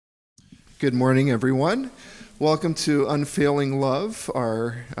Good morning, everyone. Welcome to Unfailing Love,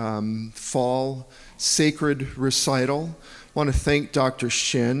 our fall Sacred Recital. I want to thank Dr.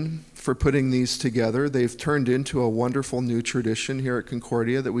 Shin for putting these together. They've turned into a wonderful new tradition here at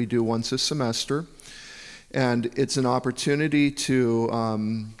Concordia that we do once a semester. And it's an opportunity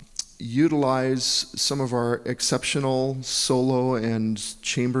to utilize some of our exceptional solo and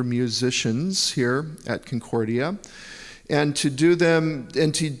chamber musicians here at Concordia, and to do them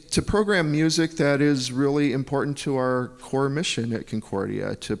and to program music that is really important to our core mission at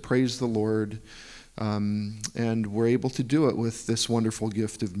Concordia, to praise the Lord, and we're able to do it with this wonderful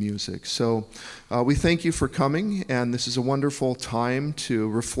gift of music. So we thank you for coming, and this is a wonderful time to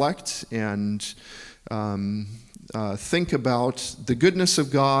reflect and think about the goodness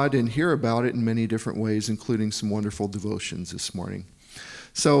of God and hear about it in many different ways, including some wonderful devotions this morning.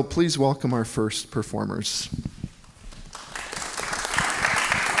 So please welcome our first performers.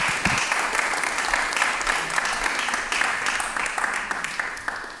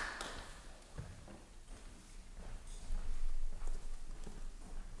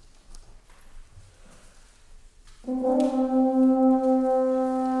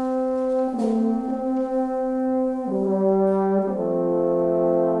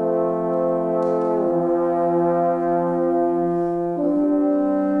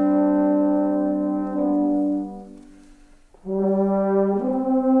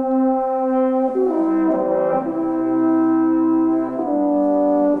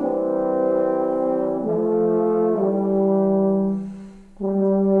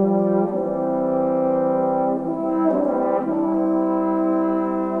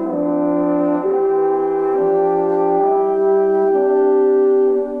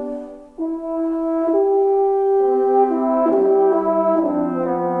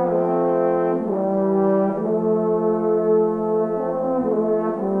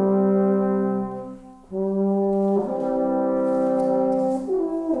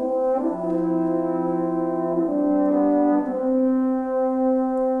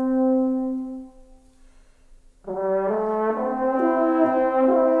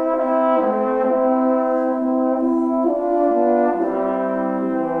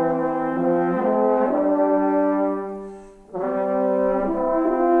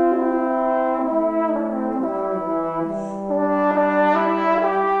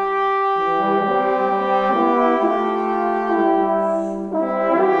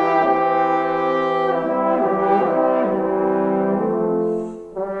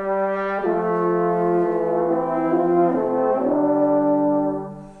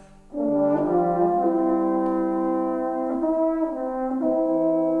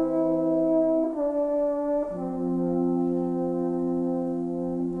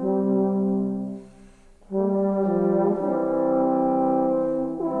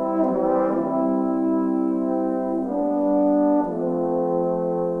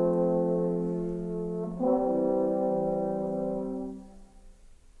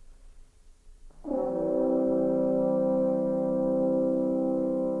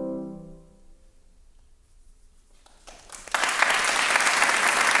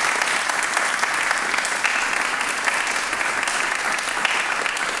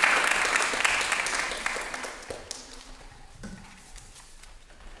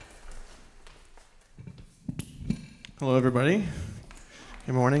 Hello, everybody.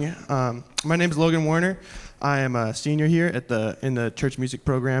 Good morning. My name is Logan Werner. I am a senior here in the church music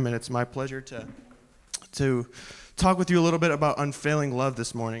program, and it's my pleasure to talk with you a little bit about Unfailing Love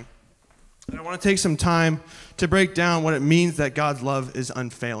this morning. And I want to take some time to break down what it means that God's love is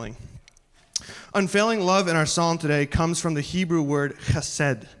unfailing. Unfailing love in our psalm today comes from the Hebrew word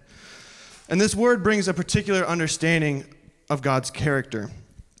chesed. And this word brings a particular understanding of God's character.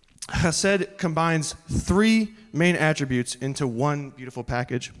 Chesed combines three main attributes into one beautiful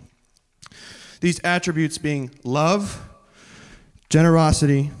package. These attributes being love,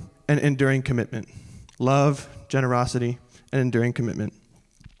 generosity, and enduring commitment. Love, generosity, and enduring commitment.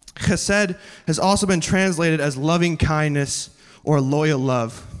 Chesed has also been translated as loving kindness or loyal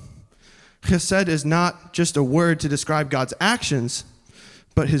love. Chesed is not just a word to describe God's actions,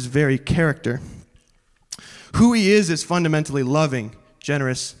 but his very character. Who he is fundamentally loving,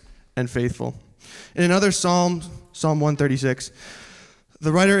 generous, and faithful. In another psalm, Psalm 136,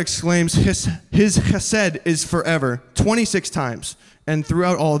 the writer exclaims, his chesed is forever, 26 times. And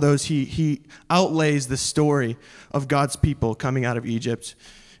throughout all of those, he outlays the story of God's people coming out of Egypt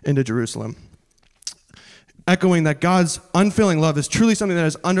into Jerusalem, echoing that God's unfailing love is truly something that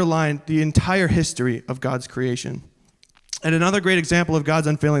has underlined the entire history of God's creation. And another great example of God's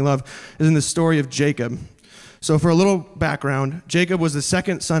unfailing love is in the story of Jacob. So for a little background, Jacob was the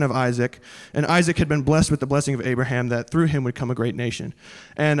second son of Isaac, and Isaac had been blessed with the blessing of Abraham that through him would come a great nation.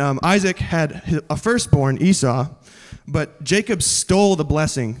 And Isaac had a firstborn, Esau, but Jacob stole the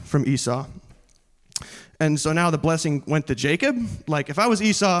blessing from Esau. And so now the blessing went to Jacob. Like, if I was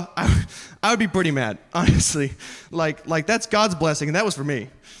Esau, I would be pretty mad, honestly. Like that's God's blessing, and that was for me.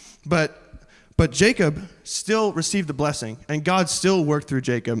 But Jacob still received the blessing, and God still worked through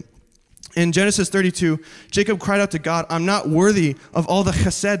Jacob. In Genesis 32, Jacob cried out to God, "I'm not worthy of all the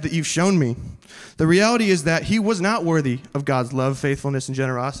chesed that you've shown me." The reality is that he was not worthy of God's love, faithfulness, and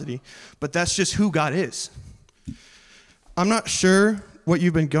generosity, but that's just who God is. I'm not sure what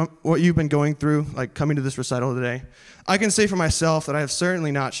you've been going through, like coming to this recital today. I can say for myself that I have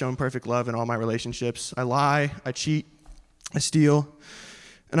certainly not shown perfect love in all my relationships. I lie, I cheat, I steal,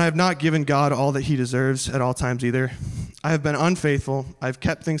 and I have not given God all that he deserves at all times either. I have been unfaithful, I've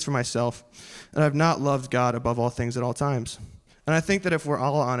kept things for myself, and I have not loved God above all things at all times. And I think that if we're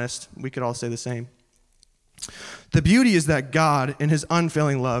all honest, we could all say the same. The beauty is that God, in his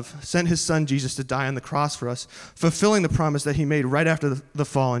unfailing love, sent his son Jesus to die on the cross for us, fulfilling the promise that he made right after the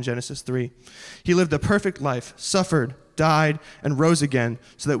fall in Genesis 3. He lived a perfect life, suffered, died, and rose again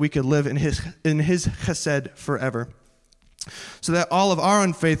so that we could live in his chesed forever, so that all of our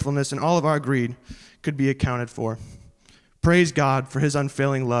unfaithfulness and all of our greed could be accounted for. Praise God, for his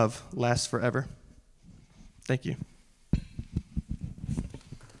unfailing love lasts forever. Thank you.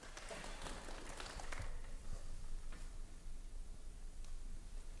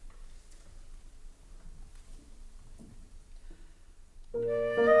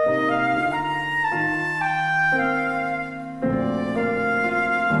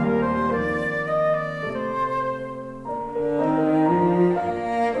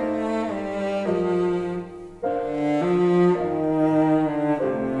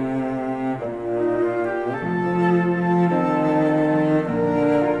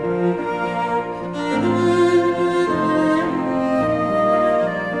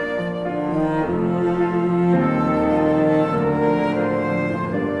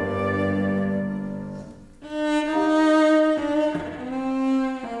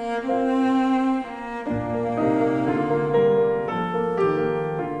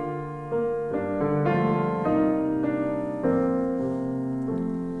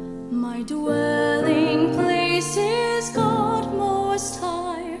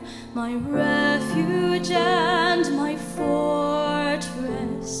 my refuge and my fortress.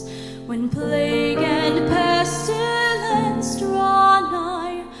 When plague and pestilence draw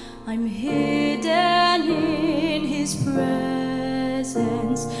nigh, I'm hidden in his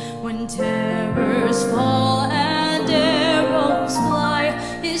presence. When terrors fall and arrows fly,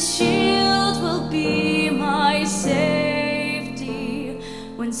 his shield will be my safety.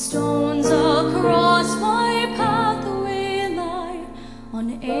 When stones across my pathway lie,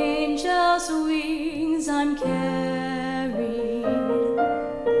 on angels' wings I'm carried.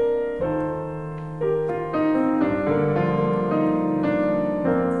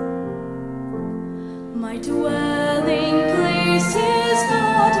 My dwelling place is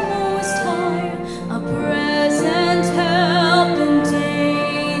God Most High, a present help in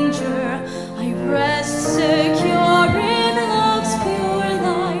danger. I rest secure in love's pure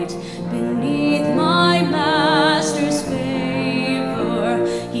light, beneath my Master's favor.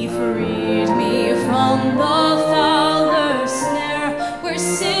 He freed me from the fowler's snare, where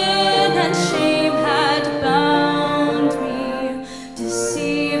sin and shame had bound me.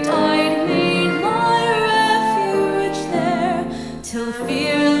 Deceived I'd made my refuge there, till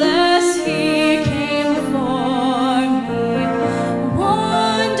fearless he came for me.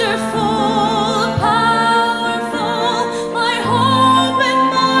 Wonderful, powerful, my hope and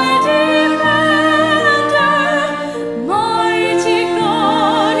my defender, mighty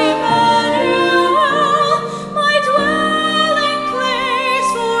God Emmanuel, my dwelling place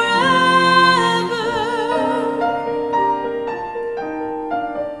forever.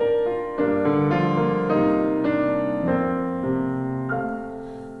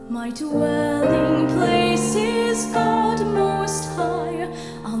 My dwelling place is God Most High.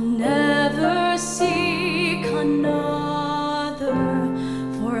 I'll never seek another,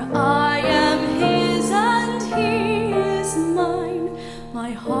 for I am his and he is mine.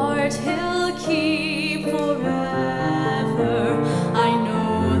 My heart he'll keep forever. I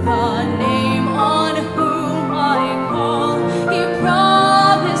know the name on whom I call. He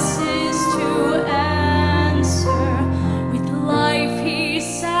promises to answer. With life he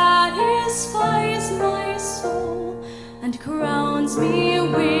satisfies my soul and crowns me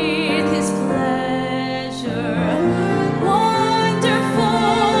with his pleasure. Wonderful,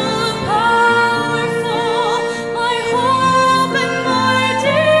 powerful,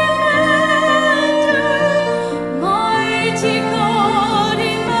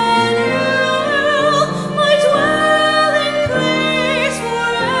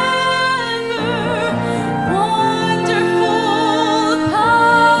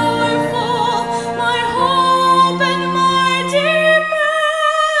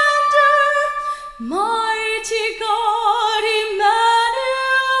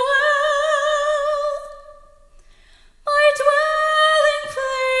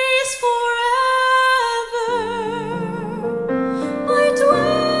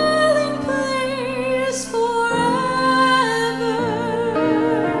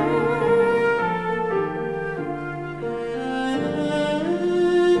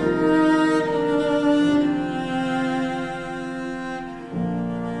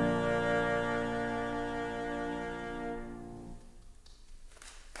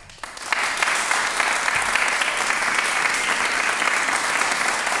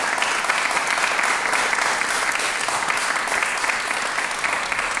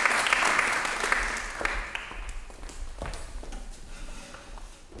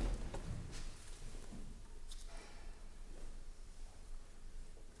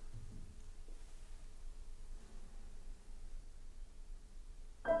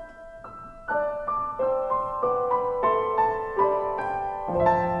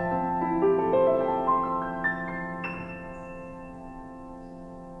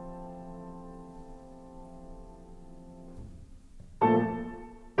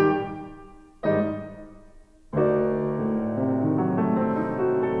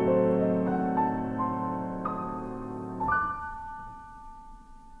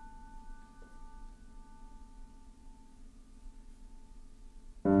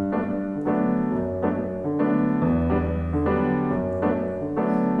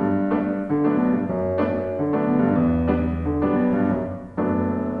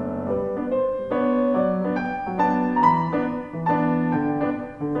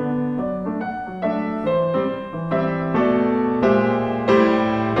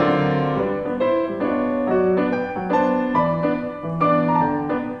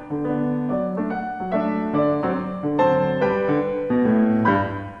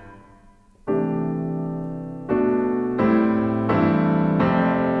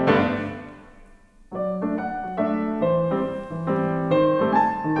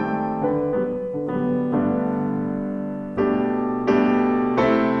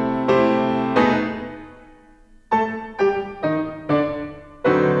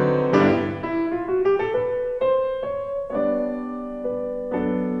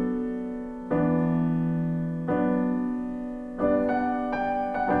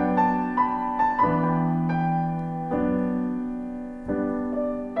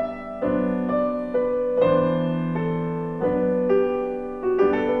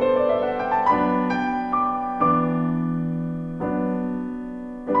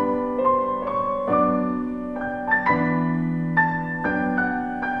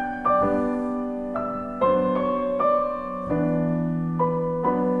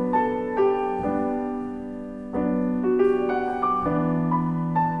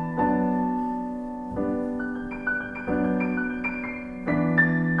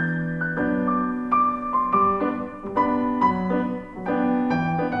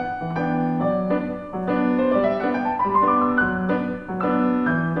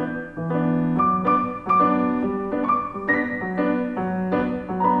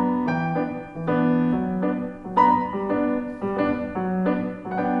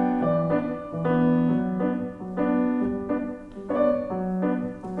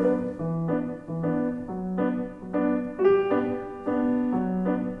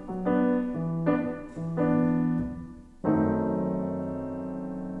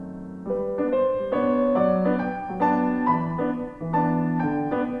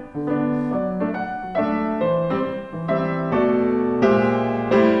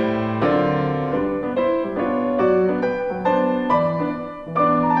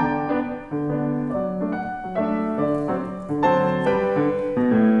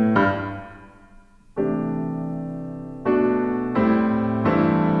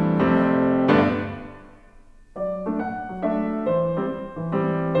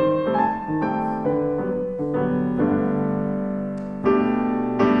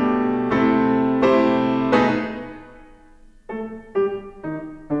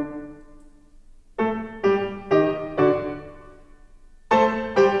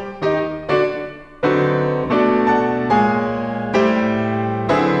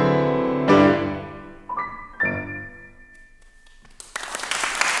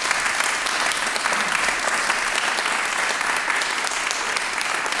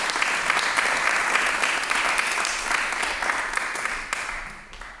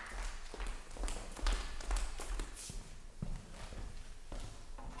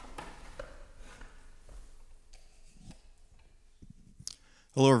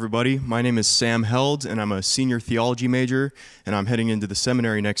 Hello everybody, my name is Sam Held and I'm a senior theology major and I'm heading into the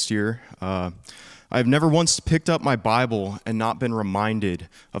seminary next year. I've never once picked up my Bible and not been reminded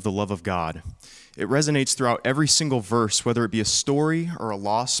of the love of God. It resonates throughout every single verse, whether it be a story or a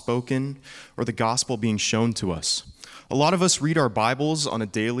law spoken or the gospel being shown to us. A lot of us read our Bibles on a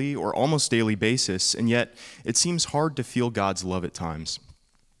daily or almost daily basis, and yet it seems hard to feel God's love at times.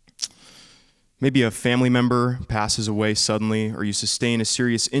 Maybe a family member passes away suddenly, or you sustain a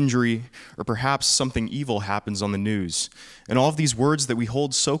serious injury, or perhaps something evil happens on the news. And all of these words that we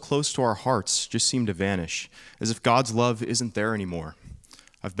hold so close to our hearts just seem to vanish, as if God's love isn't there anymore.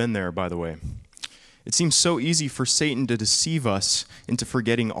 I've been there, by the way. It seems so easy for Satan to deceive us into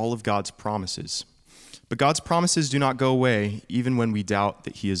forgetting all of God's promises. But God's promises do not go away, even when we doubt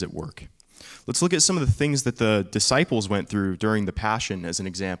that He is at work. Let's look at some of the things that the disciples went through during the Passion as an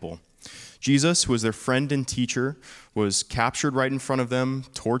example. Jesus, who was their friend and teacher, was captured right in front of them,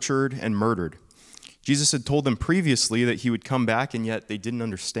 tortured, and murdered. Jesus had told them previously that He would come back, and yet they didn't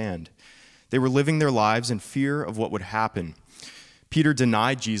understand. They were living their lives in fear of what would happen. Peter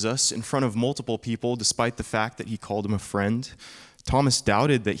denied Jesus in front of multiple people, despite the fact that he called him a friend. Thomas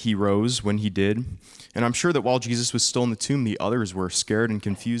doubted that He rose when He did. And I'm sure that while Jesus was still in the tomb, the others were scared and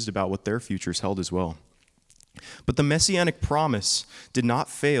confused about what their futures held as well. But the messianic promise did not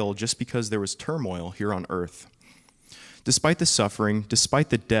fail just because there was turmoil here on earth. Despite the suffering, despite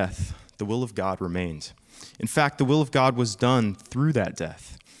the death, the will of God remained. In fact, the will of God was done through that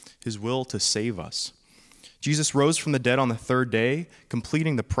death, His will to save us. Jesus rose from the dead on the third day,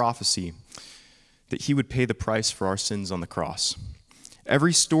 completing the prophecy that He would pay the price for our sins on the cross.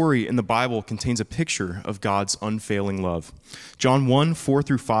 Every story in the Bible contains a picture of God's unfailing love. John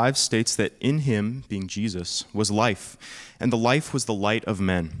 1:4-5 states that in Him, being Jesus, was life, and the life was the light of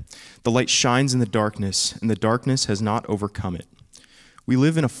men. The light shines in the darkness, and the darkness has not overcome it. We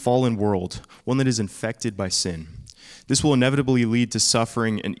live in a fallen world, one that is infected by sin. This will inevitably lead to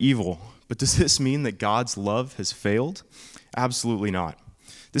suffering and evil, but does this mean that God's love has failed? Absolutely not.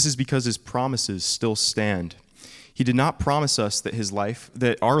 This is because His promises still stand. He did not promise us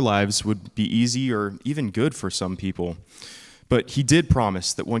that our lives would be easy or even good for some people. But He did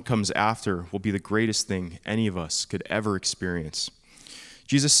promise that what comes after will be the greatest thing any of us could ever experience.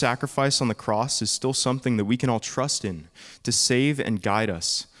 Jesus' sacrifice on the cross is still something that we can all trust in to save and guide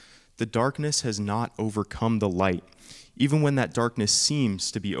us. The darkness has not overcome the light, even when that darkness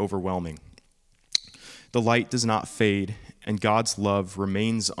seems to be overwhelming. The light does not fade, and God's love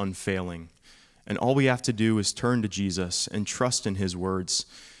remains unfailing. And all we have to do is turn to Jesus and trust in His words,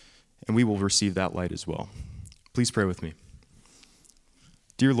 and we will receive that light as well. Please pray with me.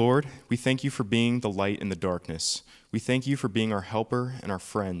 Dear Lord, we thank You for being the light in the darkness. We thank You for being our helper and our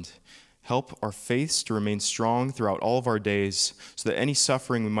friend. Help our faiths to remain strong throughout all of our days so that any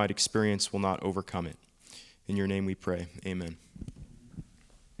suffering we might experience will not overcome it. In Your name we pray. Amen.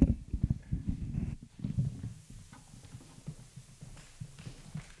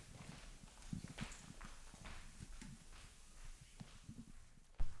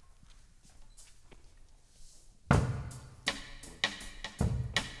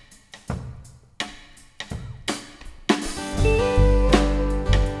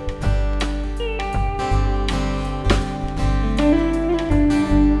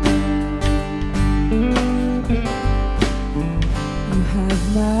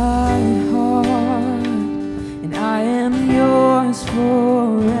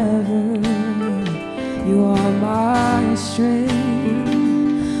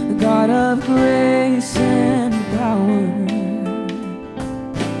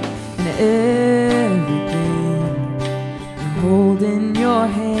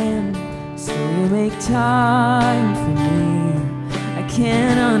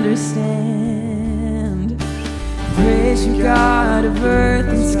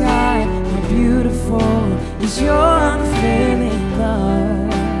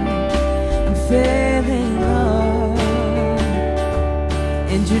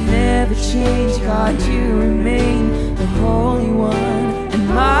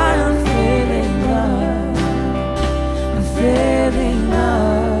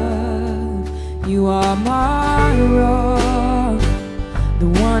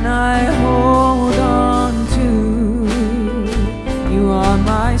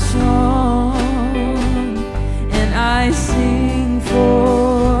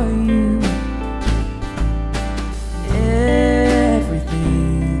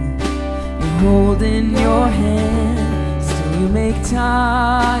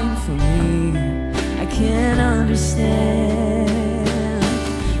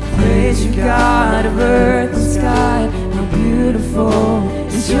 God of earth and sky, how beautiful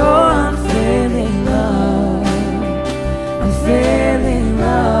is your unfailing love, unfailing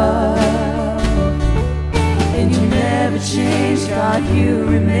love. And you never change, God, you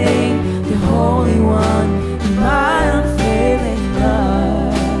remain the Holy One. My unfailing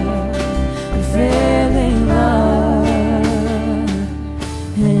love, unfailing love.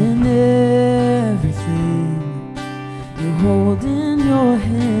 And everything you hold in your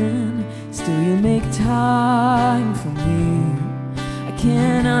hand, still you make time for me. I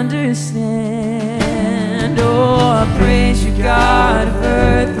can't understand. Oh, I praise you, God of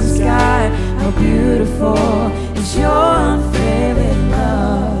earth and sky. How beautiful is your unfailing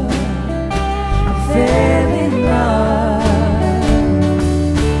love, unfailing love.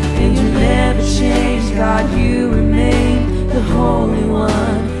 And you never change, God, you remain the Holy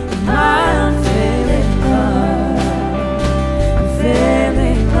One. My unfailing love,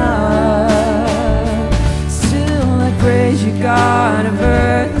 unfailing love. Still I praise you, God of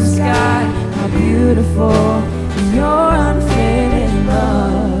earth and sky. How beautiful is your unfailing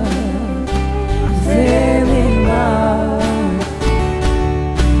love, unfailing love.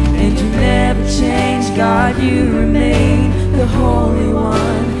 And you never change, God, you remain the Holy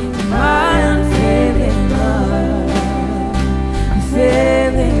One. My unfailing love,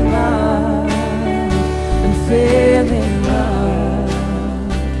 unfailing love, unfailing love,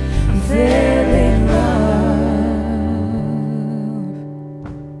 unfailing love.